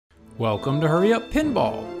Welcome to Hurry Up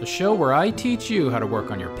Pinball, the show where I teach you how to work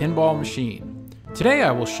on your pinball machine. Today I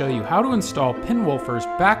will show you how to install PinWoofer's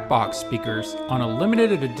Backbox speakers on a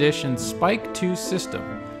limited edition Spike 2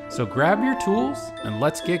 system. So grab your tools and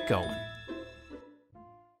let's get going.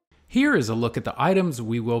 Here is a look at the items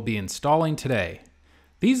we will be installing today.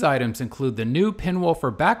 These items include the new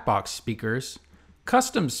PinWoofer Backbox speakers,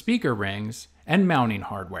 custom speaker rings, and mounting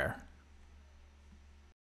hardware.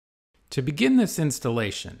 To begin this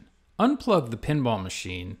installation, unplug the pinball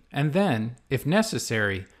machine and then, if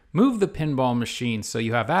necessary, move the pinball machine so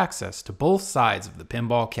you have access to both sides of the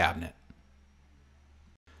pinball cabinet.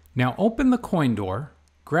 Now open the coin door,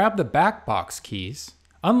 grab the Backbox keys,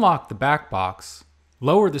 unlock the Backbox,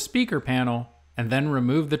 lower the speaker panel, and then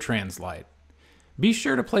remove the translight. Be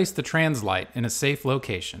sure to place the translight in a safe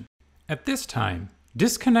location. At this time,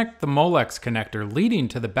 disconnect the Molex connector leading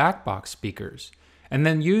to the Backbox speakers, and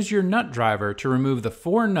then use your nut driver to remove the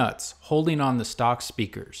 4 nuts holding on the stock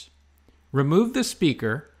speakers. Remove the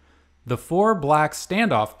speaker, the 4 black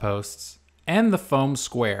standoff posts, and the foam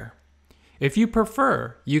square. If you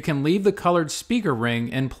prefer, you can leave the colored speaker ring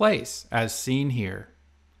in place, as seen here.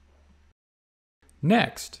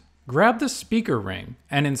 Next, grab the speaker ring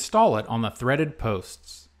and install it on the threaded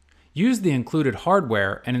posts. Use the included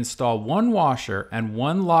hardware and install 1 washer and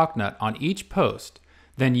 1 lock nut on each post,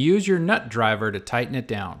 then use your nut driver to tighten it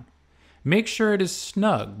down. Make sure it is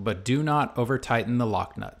snug, but do not over-tighten the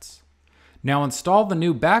lock nuts. Now install the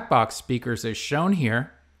new Backbox speakers as shown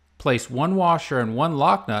here. Place 1 washer and 1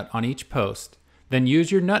 lock nut on each post, then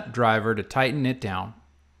use your nut driver to tighten it down.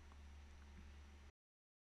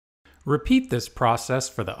 Repeat this process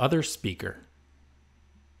for the other speaker.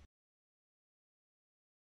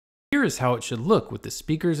 Here is how it should look with the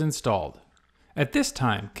speakers installed. At this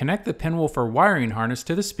time, connect the PinWoofer wiring harness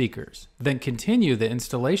to the speakers, then continue the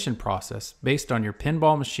installation process based on your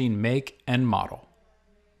pinball machine make and model.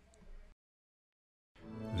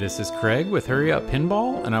 This is Craig with Hurry Up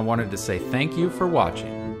Pinball, and I wanted to say thank you for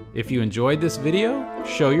watching. If you enjoyed this video,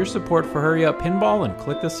 show your support for Hurry Up Pinball and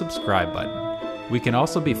click the subscribe button. We can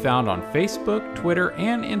also be found on Facebook, Twitter,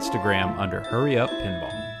 and Instagram under Hurry Up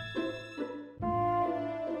Pinball.